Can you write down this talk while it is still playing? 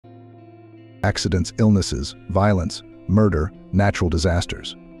accidents, illnesses, violence, murder, natural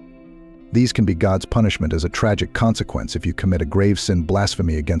disasters. These can be God's punishment as a tragic consequence if you commit a grave sin,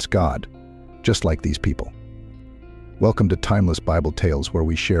 blasphemy against God, just like these people. Welcome to Timeless Bible Tales, where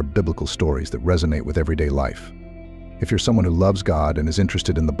we share biblical stories that resonate with everyday life. If you're someone who loves God and is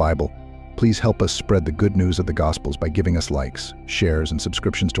interested in the Bible, please help us spread the good news of the Gospels by giving us likes, shares, and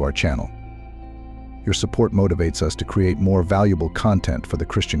subscriptions to our channel. Your support motivates us to create more valuable content for the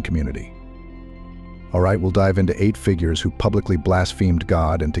Christian community. All right, we'll dive into 8 figures who publicly blasphemed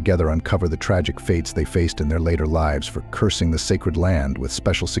God and together uncover the tragic fates they faced in their later lives for cursing the sacred land with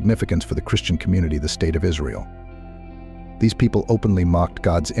special significance for the Christian community, the state of Israel. These people openly mocked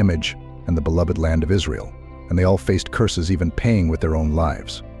God's image and the beloved land of Israel, and they all faced curses, even paying with their own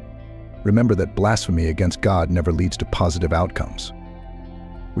lives. Remember that blasphemy against God never leads to positive outcomes.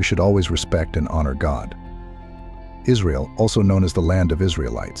 We should always respect and honor God. Israel, also known as the land of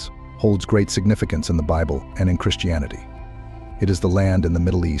Israelites, holds great significance in the Bible and in Christianity. It is the land in the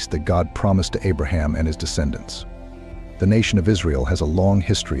Middle East that God promised to Abraham and his descendants. The nation of Israel has a long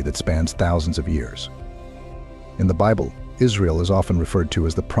history that spans thousands of years. In the Bible, Israel is often referred to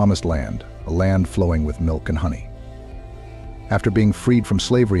as the Promised Land, a land flowing with milk and honey. After being freed from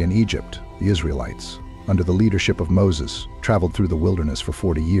slavery in Egypt, the Israelites, under the leadership of Moses, traveled through the wilderness for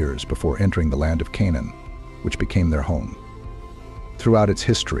 40 years before entering the land of Canaan, which became their home. Throughout its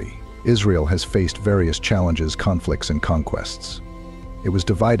history, Israel has faced various challenges, conflicts, and conquests. It was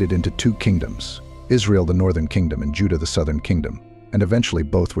divided into 2 kingdoms, Israel the northern kingdom and Judah the southern kingdom, and eventually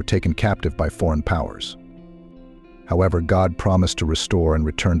both were taken captive by foreign powers. However, God promised to restore and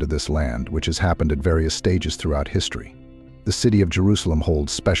return to this land, which has happened at various stages throughout history. The city of Jerusalem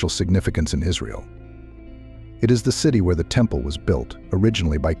holds special significance in Israel. It is the city where the temple was built,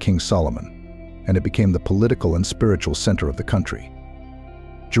 originally by King Solomon, and it became the political and spiritual center of the country.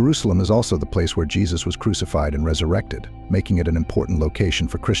 Jerusalem is also the place where Jesus was crucified and resurrected, making it an important location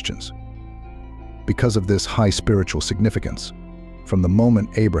for Christians. Because of this high spiritual significance, from the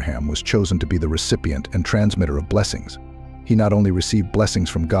moment Abraham was chosen to be the recipient and transmitter of blessings, he not only received blessings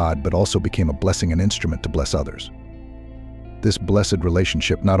from God but also became a blessing and instrument to bless others. This blessed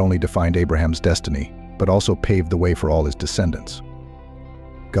relationship not only defined Abraham's destiny, but also paved the way for all his descendants.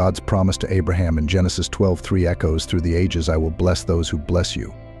 God's promise to Abraham in Genesis 12:3 echoes through the ages, "I will bless those who bless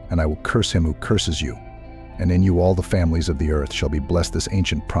you, and I will curse him who curses you. And in you all the families of the earth shall be blessed." This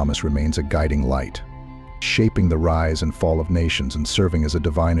ancient promise remains a guiding light, shaping the rise and fall of nations and serving as a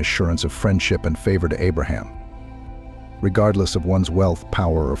divine assurance of friendship and favor to Abraham. Regardless of one's wealth,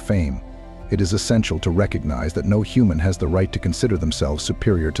 power, or fame, it is essential to recognize that no human has the right to consider themselves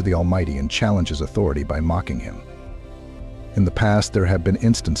superior to the Almighty and challenge his authority by mocking him. In the past, there have been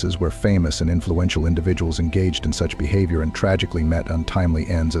instances where famous and influential individuals engaged in such behavior and tragically met untimely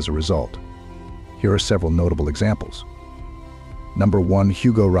ends as a result. Here are several notable examples. Number 1.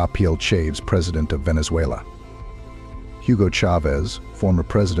 Hugo Rafael Chávez, President of Venezuela. Hugo Chávez, former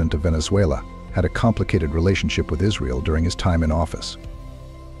President of Venezuela, had a complicated relationship with Israel during his time in office.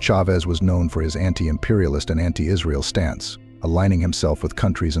 Chávez was known for his anti-imperialist and anti-Israel stance, aligning himself with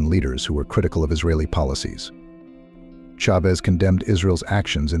countries and leaders who were critical of Israeli policies. Chávez condemned Israel's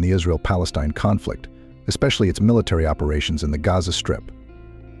actions in the Israel-Palestine conflict, especially its military operations in the Gaza Strip.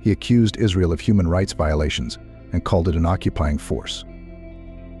 He accused Israel of human rights violations and called it an occupying force.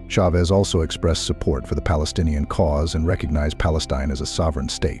 Chávez also expressed support for the Palestinian cause and recognized Palestine as a sovereign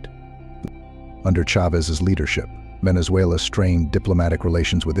state. Under Chávez's leadership, Venezuela strained diplomatic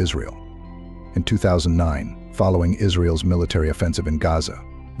relations with Israel. In 2009, following Israel's military offensive in Gaza,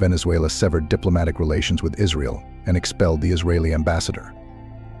 Venezuela severed diplomatic relations with Israel and expelled the Israeli ambassador.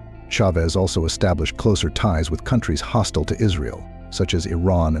 Chávez also established closer ties with countries hostile to Israel, such as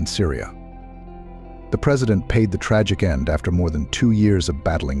Iran and Syria. The president paid the tragic end after more than 2 years of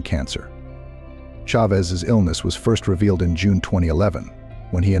battling cancer. Chávez's illness was first revealed in June 2011,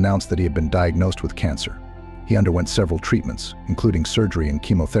 when he announced that he had been diagnosed with cancer. He underwent several treatments, including surgery and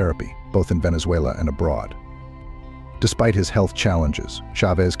chemotherapy, both in Venezuela and abroad. Despite his health challenges,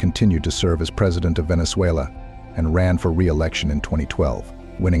 Chávez continued to serve as president of Venezuela and ran for re-election in 2012,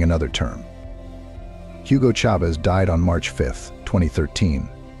 winning another term. Hugo Chávez died on March 5, 2013,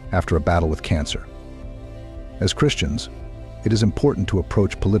 after a battle with cancer. As Christians, it is important to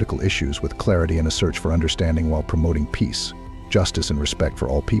approach political issues with clarity and a search for understanding while promoting peace, justice, and respect for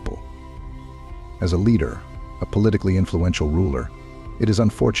all people. As a leader, a politically influential ruler, it is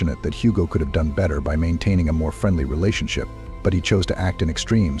unfortunate that Hugo could have done better by maintaining a more friendly relationship, but he chose to act in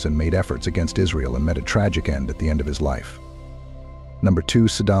extremes and made efforts against Israel and met a tragic end at the end of his life. Number 2.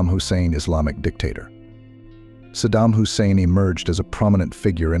 Saddam Hussein, Islamic dictator. Saddam Hussein emerged as a prominent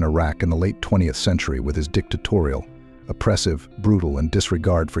figure in Iraq in the late 20th century with his dictatorial, oppressive, brutal, and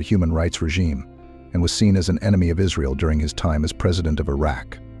disregard for human rights regime, and was seen as an enemy of Israel during his time as president of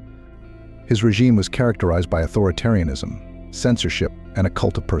Iraq. His regime was characterized by authoritarianism, censorship, and a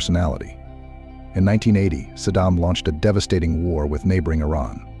cult of personality. In 1980, Saddam launched a devastating war with neighboring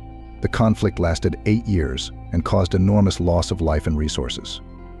Iran. The conflict lasted 8 years and caused enormous loss of life and resources.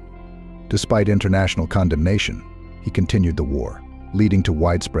 Despite international condemnation, he continued the war, leading to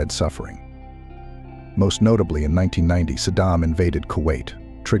widespread suffering. Most notably, in 1990, Saddam invaded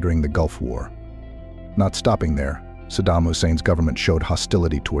Kuwait, triggering the Gulf War. Not stopping there, Saddam Hussein's government showed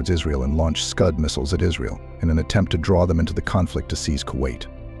hostility towards Israel and launched Scud missiles at Israel in an attempt to draw them into the conflict to seize Kuwait.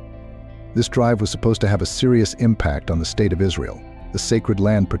 This drive was supposed to have a serious impact on the State of Israel, the sacred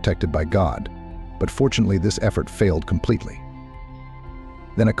land protected by God, but fortunately this effort failed completely.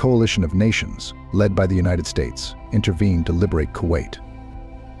 Then a coalition of nations, led by the United States, intervened to liberate Kuwait.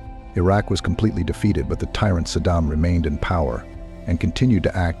 Iraq was completely defeated, but the tyrant Saddam remained in power and continued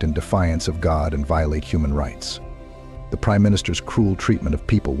to act in defiance of God and violate human rights. The Prime Minister's cruel treatment of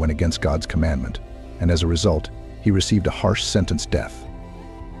people went against God's commandment, and as a result, he received a harsh sentence death.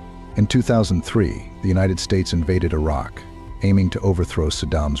 In 2003, the United States invaded Iraq, aiming to overthrow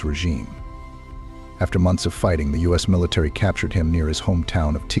Saddam's regime. After months of fighting, the U.S. military captured him near his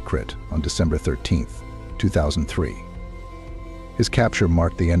hometown of Tikrit on December 13, 2003. His capture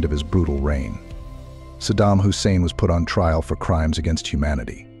marked the end of his brutal reign. Saddam Hussein was put on trial for crimes against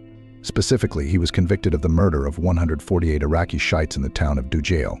humanity. Specifically, he was convicted of the murder of 148 Iraqi Shiites in the town of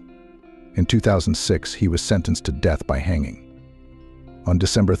Dujail. In 2006, he was sentenced to death by hanging. On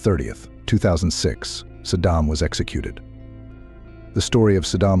December 30, 2006, Saddam was executed. The story of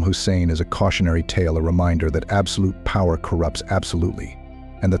Saddam Hussein is a cautionary tale, a reminder that absolute power corrupts absolutely,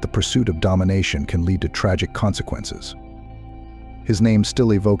 and that the pursuit of domination can lead to tragic consequences. His name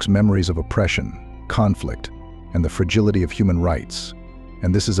still evokes memories of oppression, conflict, and the fragility of human rights,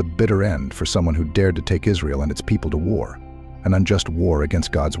 and this is a bitter end for someone who dared to take Israel and its people to war, an unjust war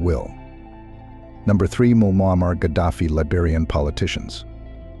against God's will. Number 3. Muammar Gaddafi. Liberian politicians.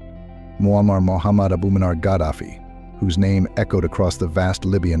 Muammar Mohammad Abu Manar Gaddafi, whose name echoed across the vast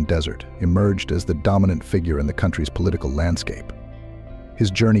Libyan desert, emerged as the dominant figure in the country's political landscape.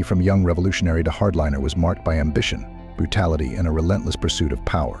 His journey from young revolutionary to hardliner was marked by ambition, brutality, and a relentless pursuit of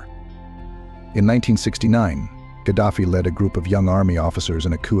power. In 1969, Gaddafi led a group of young army officers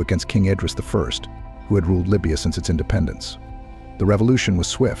in a coup against King Idris I, who had ruled Libya since its independence. The revolution was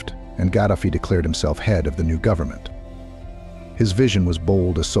swift, and Gaddafi declared himself head of the new government. His vision was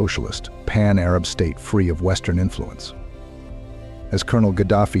bold: a socialist, pan-Arab state free of Western influence. As Colonel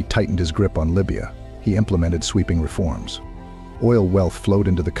Gaddafi tightened his grip on Libya, he implemented sweeping reforms. Oil wealth flowed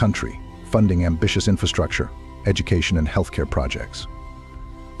into the country, funding ambitious infrastructure, education, and healthcare projects.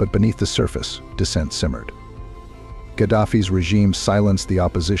 But beneath the surface, dissent simmered. Gaddafi's regime silenced the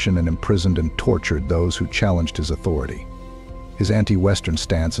opposition and imprisoned and tortured those who challenged his authority. His anti-Western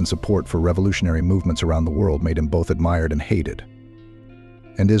stance and support for revolutionary movements around the world made him both admired and hated.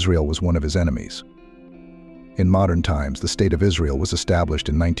 And Israel was one of his enemies. In modern times, the State of Israel was established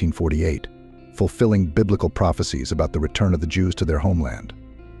in 1948, fulfilling biblical prophecies about the return of the Jews to their homeland.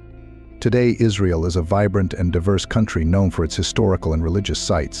 Today, Israel is a vibrant and diverse country known for its historical and religious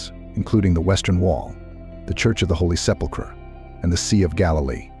sites, including the Western Wall, the Church of the Holy Sepulchre, and the Sea of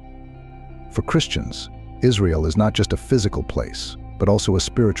Galilee. For Christians, Israel is not just a physical place, but also a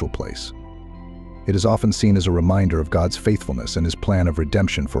spiritual place. It is often seen as a reminder of God's faithfulness and His plan of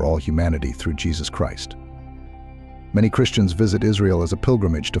redemption for all humanity through Jesus Christ. Many Christians visit Israel as a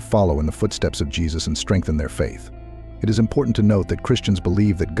pilgrimage to follow in the footsteps of Jesus and strengthen their faith. It is important to note that Christians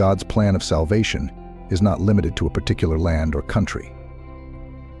believe that God's plan of salvation is not limited to a particular land or country.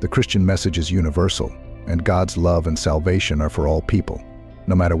 The Christian message is universal, and God's love and salvation are for all people,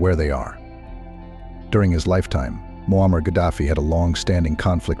 no matter where they are. During his lifetime, Muammar Gaddafi had a long-standing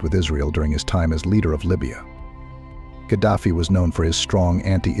conflict with Israel during his time as leader of Libya. Gaddafi was known for his strong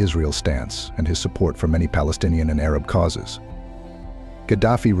anti-Israel stance and his support for many Palestinian and Arab causes.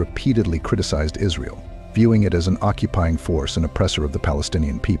 Gaddafi repeatedly criticized Israel, viewing it as an occupying force and oppressor of the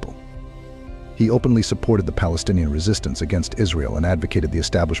Palestinian people. He openly supported the Palestinian resistance against Israel and advocated the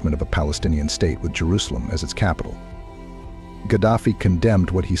establishment of a Palestinian state with Jerusalem as its capital. Gaddafi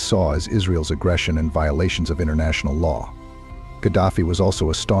condemned what he saw as Israel's aggression and violations of international law. Gaddafi was also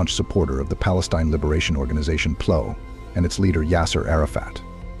a staunch supporter of the Palestine Liberation Organization PLO and its leader Yasser Arafat.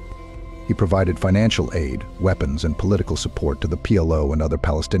 He provided financial aid, weapons, and political support to the PLO and other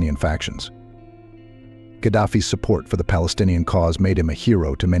Palestinian factions. Gaddafi's support for the Palestinian cause made him a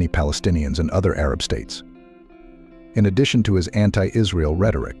hero to many Palestinians and other Arab states. In addition to his anti-Israel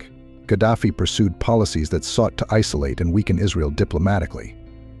rhetoric, Gaddafi pursued policies that sought to isolate and weaken Israel diplomatically.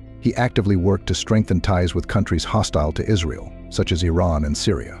 He actively worked to strengthen ties with countries hostile to Israel, such as Iran and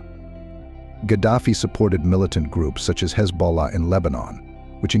Syria. Gaddafi supported militant groups such as Hezbollah in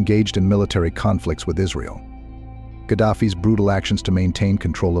Lebanon, which engaged in military conflicts with Israel. Gaddafi's brutal actions to maintain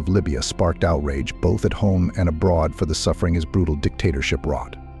control of Libya sparked outrage both at home and abroad for the suffering his brutal dictatorship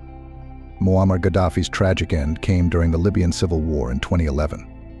wrought. Muammar Gaddafi's tragic end came during the Libyan civil war in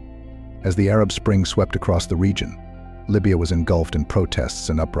 2011. As the Arab Spring swept across the region, Libya was engulfed in protests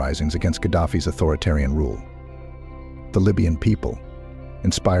and uprisings against Gaddafi's authoritarian rule. The Libyan people,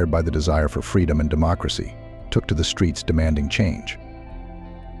 inspired by the desire for freedom and democracy, took to the streets demanding change.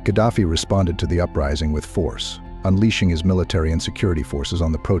 Gaddafi responded to the uprising with force, unleashing his military and security forces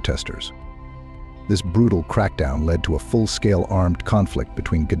on the protesters. This brutal crackdown led to a full-scale armed conflict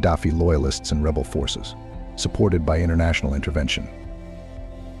between Gaddafi loyalists and rebel forces, supported by international intervention.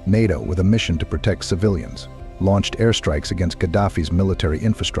 NATO, with a mission to protect civilians, launched airstrikes against Gaddafi's military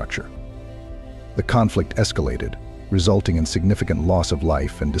infrastructure. The conflict escalated, resulting in significant loss of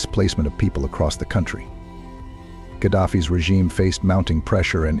life and displacement of people across the country. Gaddafi's regime faced mounting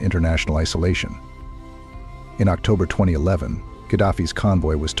pressure and international isolation. In October 2011, Gaddafi's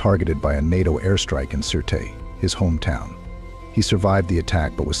convoy was targeted by a NATO airstrike in Sirte, his hometown. He survived the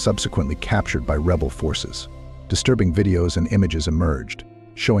attack but was subsequently captured by rebel forces. Disturbing videos and images emerged,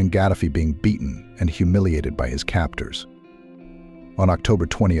 showing Gaddafi being beaten and humiliated by his captors. On October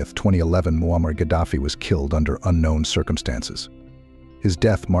 20, 2011, Muammar Gaddafi was killed under unknown circumstances. His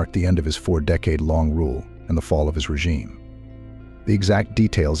death marked the end of his 4-decade-long rule and the fall of his regime. The exact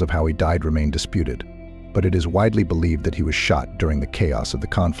details of how he died remain disputed, but it is widely believed that he was shot during the chaos of the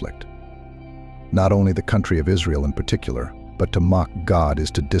conflict. Not only the country of Israel in particular, but to mock God is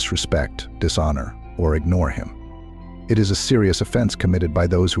to disrespect, dishonor, or ignore him. It is a serious offense committed by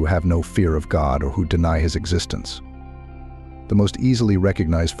those who have no fear of God or who deny his existence. The most easily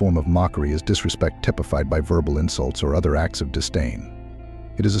recognized form of mockery is disrespect typified by verbal insults or other acts of disdain.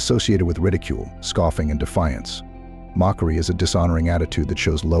 It is associated with ridicule, scoffing, and defiance. Mockery is a dishonoring attitude that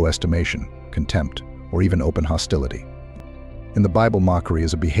shows low estimation, contempt, or even open hostility. In the Bible, mockery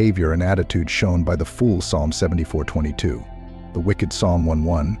is a behavior and attitude shown by the fool, Psalm 74:22, the wicked, Psalm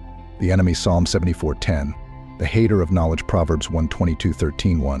 1:1, the enemy, Psalm 74:10, the hater of knowledge, Proverbs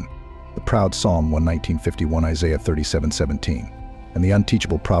 122:13-1, the proud, Psalm 119:51, Isaiah 37:17, and the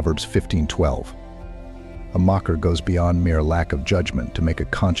unteachable, Proverbs 15:12. A mocker goes beyond mere lack of judgment to make a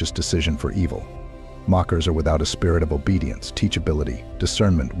conscious decision for evil. Mockers are without a spirit of obedience, teachability,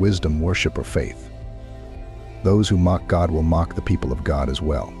 discernment, wisdom, worship, or faith. Those who mock God will mock the people of God as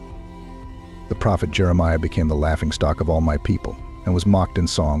well. The prophet Jeremiah became the laughingstock of all my people and was mocked in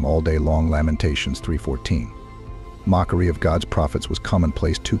song all day long, Lamentations 3:14. Mockery of God's prophets was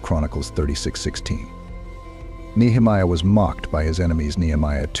commonplace, 2 Chronicles 36:16. Nehemiah was mocked by his enemies,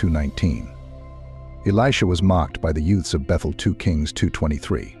 Nehemiah 2:19. Elisha was mocked by the youths of Bethel, 2 Kings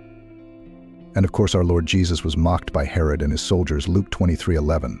 2:23. And of course our Lord Jesus was mocked by Herod and his soldiers, Luke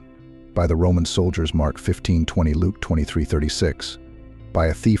 23:11. By the Roman soldiers, Mark 15:20, Luke 23:36, by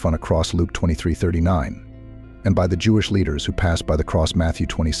a thief on a cross, Luke 23:39, and by the Jewish leaders who passed by the cross, Matthew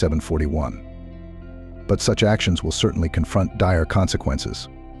 27:41. But such actions will certainly confront dire consequences,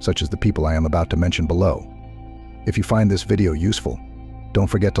 such as the people I am about to mention below. If you find this video useful, don't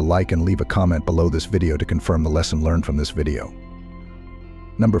forget to like and leave a comment below this video to confirm the lesson learned from this video.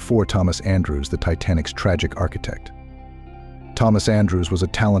 Number 4. Thomas Andrews, the Titanic's tragic architect. Thomas Andrews was a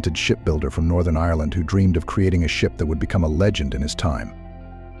talented shipbuilder from Northern Ireland who dreamed of creating a ship that would become a legend in his time.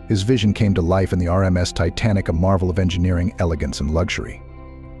 His vision came to life in the RMS Titanic, a marvel of engineering, elegance, and luxury.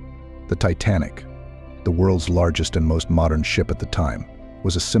 The Titanic, the world's largest and most modern ship at the time,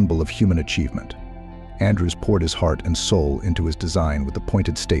 was a symbol of human achievement. Andrews poured his heart and soul into his design with the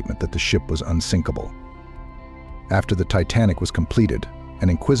pointed statement that the ship was unsinkable. After the Titanic was completed, an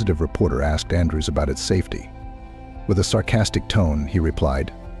inquisitive reporter asked Andrews about its safety. With a sarcastic tone, he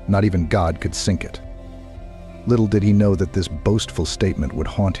replied, "Not even God could sink it." Little did he know that this boastful statement would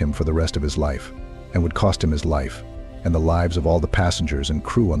haunt him for the rest of his life, and would cost him his life, and the lives of all the passengers and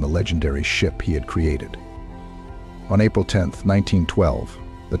crew on the legendary ship he had created. On April 10, 1912,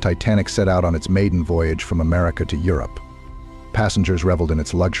 the Titanic set out on its maiden voyage from America to Europe. Passengers reveled in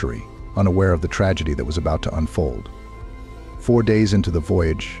its luxury, unaware of the tragedy that was about to unfold. 4 days into the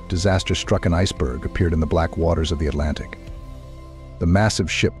voyage, disaster-struck iceberg appeared in the black waters of the Atlantic. The massive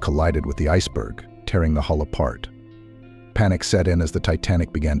ship collided with the iceberg, tearing the hull apart. Panic set in as the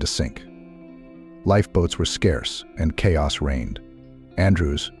Titanic began to sink. Lifeboats were scarce, and chaos reigned.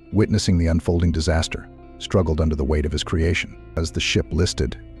 Andrews, witnessing the unfolding disaster, struggled under the weight of his creation. As the ship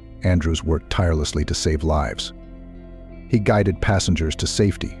listed, Andrews worked tirelessly to save lives. He guided passengers to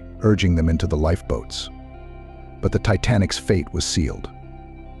safety, urging them into the lifeboats. But the Titanic's fate was sealed.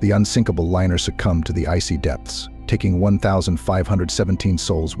 The unsinkable liner succumbed to the icy depths, taking 1,517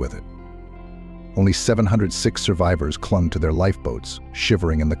 souls with it. Only 706 survivors clung to their lifeboats,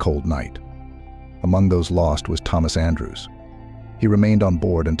 shivering in the cold night. Among those lost was Thomas Andrews. He remained on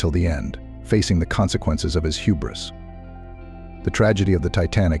board until the end, facing the consequences of his hubris. The tragedy of the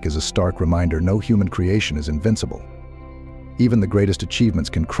Titanic is a stark reminder no human creation is invincible. Even the greatest achievements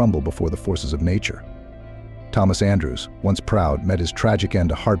can crumble before the forces of nature. Thomas Andrews, once proud, met his tragic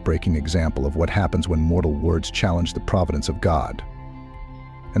end a heartbreaking example of what happens when mortal words challenge the providence of God.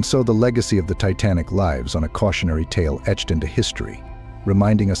 And so the legacy of the Titanic lives on a cautionary tale etched into history,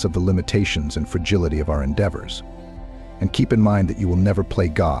 reminding us of the limitations and fragility of our endeavors. And keep in mind that you will never play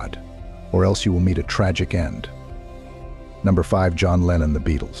God, or else you will meet a tragic end. Number 5. John Lennon, The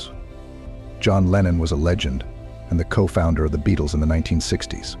Beatles. John Lennon was a legend and the co-founder of the Beatles in the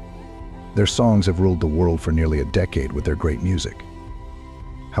 1960s. Their songs have ruled the world for nearly a decade with their great music.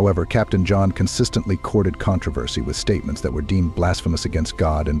 However, Captain John consistently courted controversy with statements that were deemed blasphemous against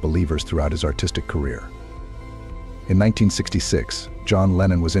God and believers throughout his artistic career. In 1966, John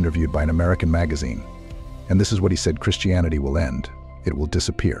Lennon was interviewed by an American magazine, and this is what he said: "Christianity will end. It will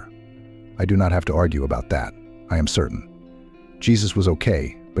disappear. I do not have to argue about that. I am certain. Jesus was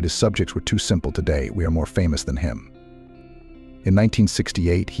okay, but his subjects were too simple today. We are more famous than him." In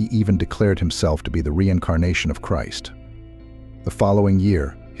 1968, he even declared himself to be the reincarnation of Christ. The following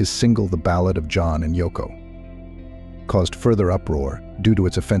year, his single "The Ballad of John and Yoko" caused further uproar due to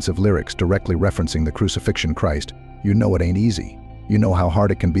its offensive lyrics directly referencing the crucifixion Christ. "You know it ain't easy. You know how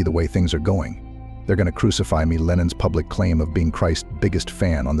hard it can be the way things are going. They're gonna crucify me." Lennon's public claim of being Christ's biggest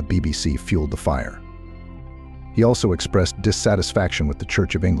fan on the BBC fueled the fire. He also expressed dissatisfaction with the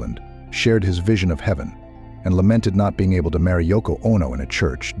Church of England, shared his vision of heaven, and lamented not being able to marry Yoko Ono in a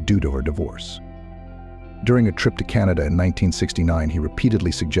church due to her divorce. During a trip to Canada in 1969, he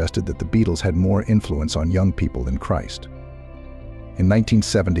repeatedly suggested that the Beatles had more influence on young people than Christ. In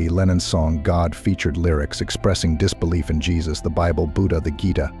 1970, Lennon's song "God" featured lyrics expressing disbelief in Jesus, the Bible, Buddha, the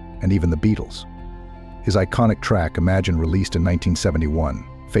Gita, and even the Beatles. His iconic track, "Imagine," released in 1971,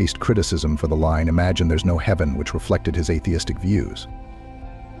 faced criticism for the line "Imagine there's no heaven," which reflected his atheistic views.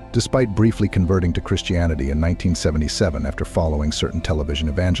 Despite briefly converting to Christianity in 1977 after following certain television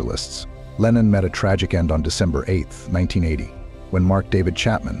evangelists, Lennon met a tragic end on December 8, 1980, when Mark David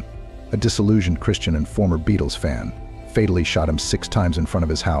Chapman, a disillusioned Christian and former Beatles fan, fatally shot him 6 times in front of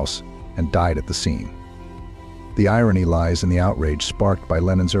his house and died at the scene. The irony lies in the outrage sparked by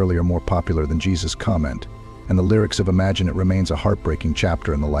Lennon's earlier "more popular than Jesus" comment, and the lyrics of "Imagine" it remains a heartbreaking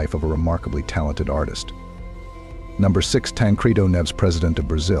chapter in the life of a remarkably talented artist. Number 6. Tancredo Neves, President of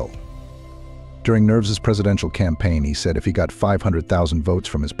Brazil. During Neves's presidential campaign, he said if he got 500,000 votes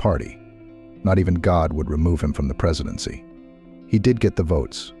from his party, not even God would remove him from the presidency. He did get the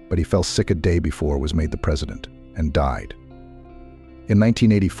votes, but he fell sick a day before was made the president and died. In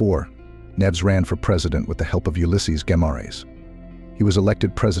 1984, Neves ran for president with the help of Ulysses Guimarães. He was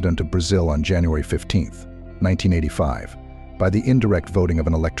elected president of Brazil on January 15, 1985, by the indirect voting of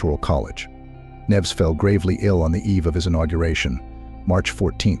an electoral college. Neves fell gravely ill on the eve of his inauguration, March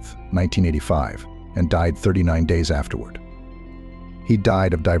 14, 1985, and died 39 days afterward. He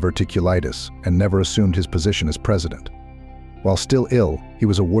died of diverticulitis and never assumed his position as president. While still ill, he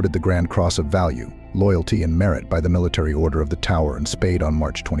was awarded the Grand Cross of Value, Loyalty and Merit by the Military Order of the Tower and Spade on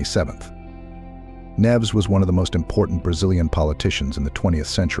March 27. Neves was one of the most important Brazilian politicians in the 20th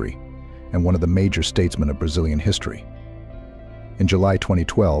century and one of the major statesmen of Brazilian history. In July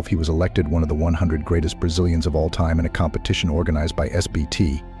 2012, he was elected one of the 100 greatest Brazilians of all time in a competition organized by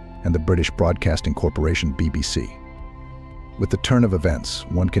SBT and the British Broadcasting Corporation BBC. With the turn of events,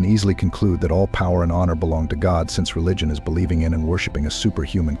 one can easily conclude that all power and honor belong to God, since religion is believing in and worshiping a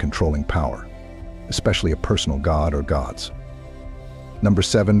superhuman controlling power, especially a personal God or gods. Number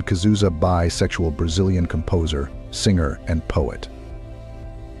 7. Cazuza, bisexual Brazilian composer, singer, and poet.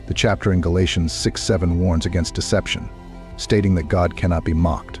 The chapter in Galatians 6:7 warns against deception, stating that God cannot be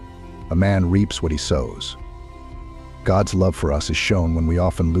mocked. A man reaps what he sows. God's love for us is shown when we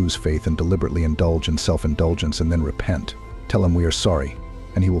often lose faith and deliberately indulge in self-indulgence and then repent, tell him we are sorry,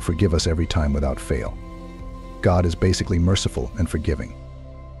 and he will forgive us every time without fail. God is basically merciful and forgiving.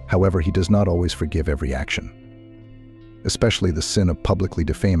 However, he does not always forgive every action, especially the sin of publicly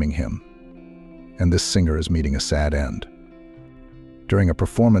defaming him. And this singer is meeting a sad end. During a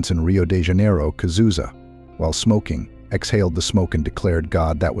performance in Rio de Janeiro, Cazuza, while smoking, exhaled the smoke and declared,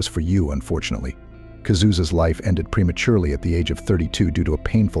 "God, that was for you, unfortunately." Cazuza's life ended prematurely at the age of 32 due to a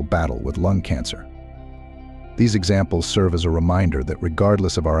painful battle with lung cancer. These examples serve as a reminder that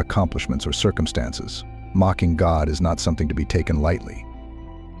regardless of our accomplishments or circumstances, mocking God is not something to be taken lightly.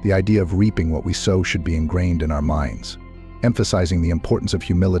 The idea of reaping what we sow should be ingrained in our minds, emphasizing the importance of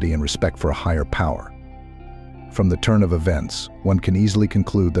humility and respect for a higher power. From the turn of events, one can easily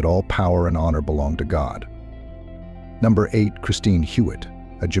conclude that all power and honor belong to God. Number 8. Christine Hewitt,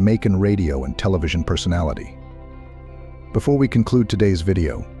 a Jamaican radio and television personality. Before we conclude today's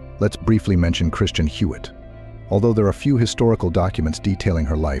video, let's briefly mention Christian Hewitt. Although there are few historical documents detailing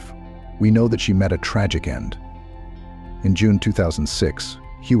her life, we know that she met a tragic end. In June 2006,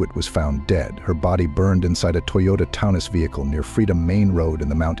 Hewitt was found dead, her body burned inside a Toyota Taunus vehicle near Freedom Main Road in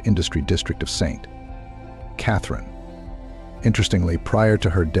the Mount Industry district of St. Catherine. Interestingly, prior to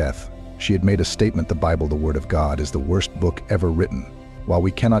her death, she had made a statement the Bible, the Word of God, is the worst book ever written. While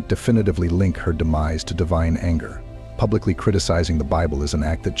we cannot definitively link her demise to divine anger, publicly criticizing the Bible is an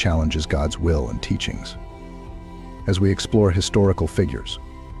act that challenges God's will and teachings. As we explore historical figures,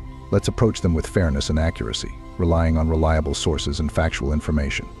 let's approach them with fairness and accuracy, relying on reliable sources and factual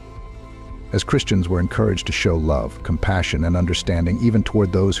information. As Christians, we're encouraged to show love, compassion, and understanding even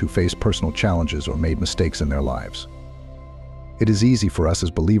toward those who face personal challenges or made mistakes in their lives. It is easy for us as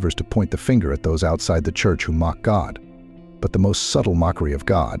believers to point the finger at those outside the church who mock God, but the most subtle mockery of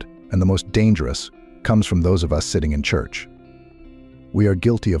God, and the most dangerous, comes from those of us sitting in church. We are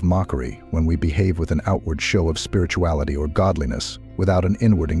guilty of mockery when we behave with an outward show of spirituality or godliness without an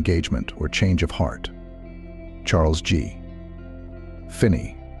inward engagement or change of heart. Charles G.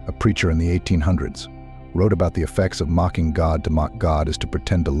 Finney, a preacher in the 1800s, wrote about the effects of mocking God. To mock God is to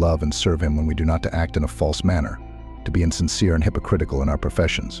pretend to love and serve Him when we do not, to act in a false manner, to be insincere and hypocritical in our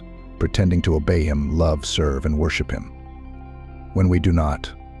professions, pretending to obey Him, love, serve, and worship Him. When we do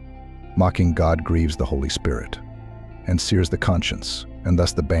not, mocking God grieves the Holy Spirit and sears the conscience, and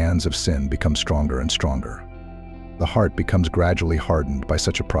thus the bands of sin become stronger and stronger. The heart becomes gradually hardened by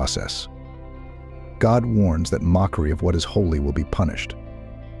such a process. God warns that mockery of what is holy will be punished.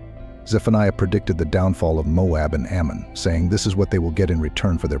 Zephaniah predicted the downfall of Moab and Ammon, saying this is what they will get in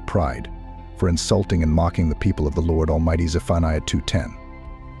return for their pride, for insulting and mocking the people of the Lord Almighty. Zephaniah 2:10.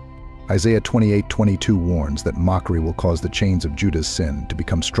 Isaiah 28:22 warns that mockery will cause the chains of Judah's sin to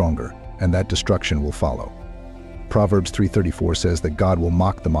become stronger, and that destruction will follow. Proverbs 3:34 says that God will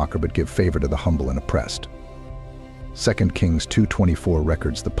mock the mocker but give favor to the humble and oppressed. 2 Kings 2:24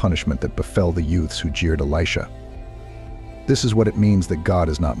 records the punishment that befell the youths who jeered Elisha. This is what it means that God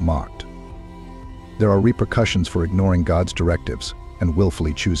is not mocked. There are repercussions for ignoring God's directives and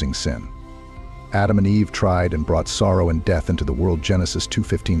willfully choosing sin. Adam and Eve tried and brought sorrow and death into the world. Genesis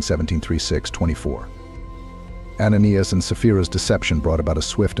 2:15, 17, 3:6, 24. Ananias and Sapphira's deception brought about a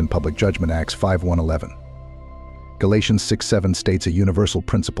swift and public judgment. Acts 5:1-11. Galatians 6:7 states a universal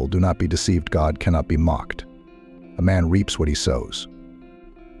principle: do not be deceived, God cannot be mocked. A man reaps what he sows.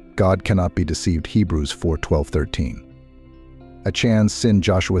 God cannot be deceived. Hebrews 4:12-13. Achan's sin,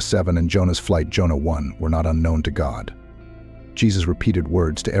 Joshua 7, and Jonah's flight, Jonah 1, were not unknown to God. Jesus' repeated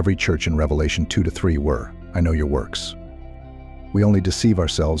words to every church in Revelation 2-3 were, I know your works. We only deceive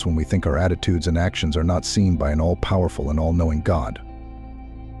ourselves when we think our attitudes and actions are not seen by an all-powerful and all-knowing God.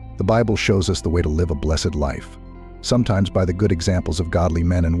 The Bible shows us the way to live a blessed life, sometimes by the good examples of godly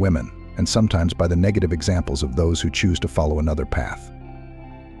men and women, and sometimes by the negative examples of those who choose to follow another path.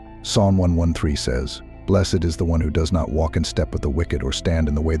 Psalm 113 says, Blessed is the one who does not walk in step with the wicked, or stand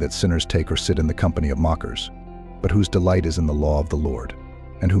in the way that sinners take, or sit in the company of mockers, but whose delight is in the law of the Lord,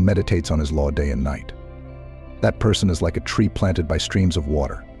 and who meditates on His law day and night. That person is like a tree planted by streams of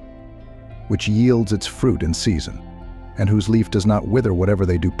water, which yields its fruit in season, and whose leaf does not wither. Whatever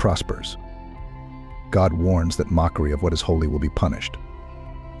they do prospers. God warns that mockery of what is holy will be punished.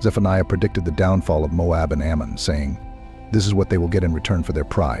 Zephaniah predicted the downfall of Moab and Ammon, saying, this is what they will get in return for their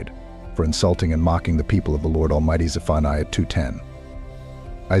pride, for insulting and mocking the people of the Lord Almighty. Zephaniah 2:10.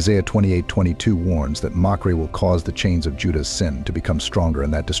 Isaiah 28:22 warns that mockery will cause the chains of Judah's sin to become stronger,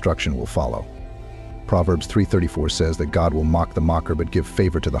 and that destruction will follow. Proverbs 3:34 says that God will mock the mocker but give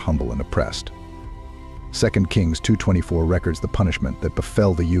favor to the humble and oppressed. 2 Kings 2:24 records the punishment that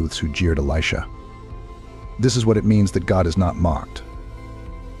befell the youths who jeered Elisha. This is what it means that God is not mocked.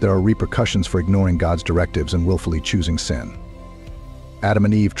 There are repercussions for ignoring God's directives and willfully choosing sin. Adam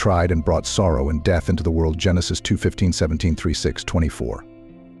and Eve tried and brought sorrow and death into the world. Genesis 2:15, 17, 3:6, 24.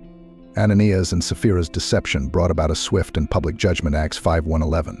 Ananias and Sapphira's deception brought about a swift and public judgment. Acts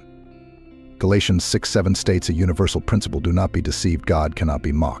 5:1-11. Galatians 6:7 states a universal principle: do not be deceived, God cannot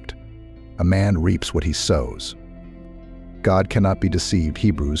be mocked. A man reaps what he sows. God cannot be deceived.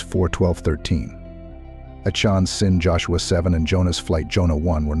 Hebrews 4:12-13. Achan's sin, Joshua 7, and Jonah's flight, Jonah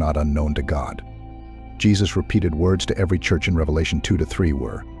 1, were not unknown to God. Jesus' repeated words to every church in Revelation 2-3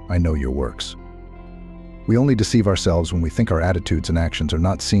 were, "I know your works." We only deceive ourselves when we think our attitudes and actions are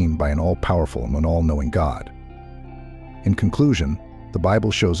not seen by an all-powerful and all-knowing God. In conclusion, the Bible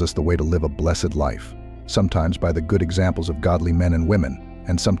shows us the way to live a blessed life, sometimes by the good examples of godly men and women,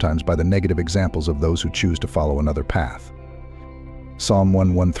 and sometimes by the negative examples of those who choose to follow another path. Psalm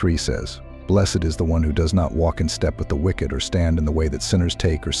 113 says, "Blessed is the one who does not walk in step with the wicked or stand in the way that sinners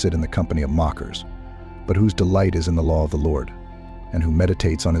take or sit in the company of mockers, but whose delight is in the law of the Lord, and who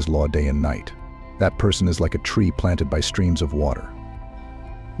meditates on his law day and night. That person is like a tree planted by streams of water,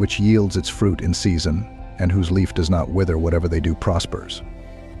 which yields its fruit in season, and whose leaf does not wither. Whatever they do prospers."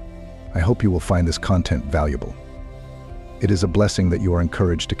 I hope you will find this content valuable. It is a blessing that you are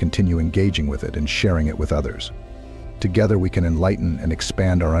encouraged to continue engaging with it and sharing it with others. Together we can enlighten and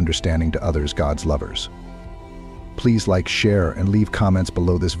expand our understanding to others, God's lovers. Please like, share, and leave comments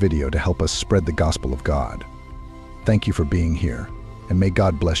below this video to help us spread the gospel of God. Thank you for being here, and may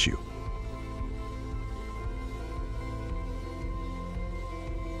God bless you.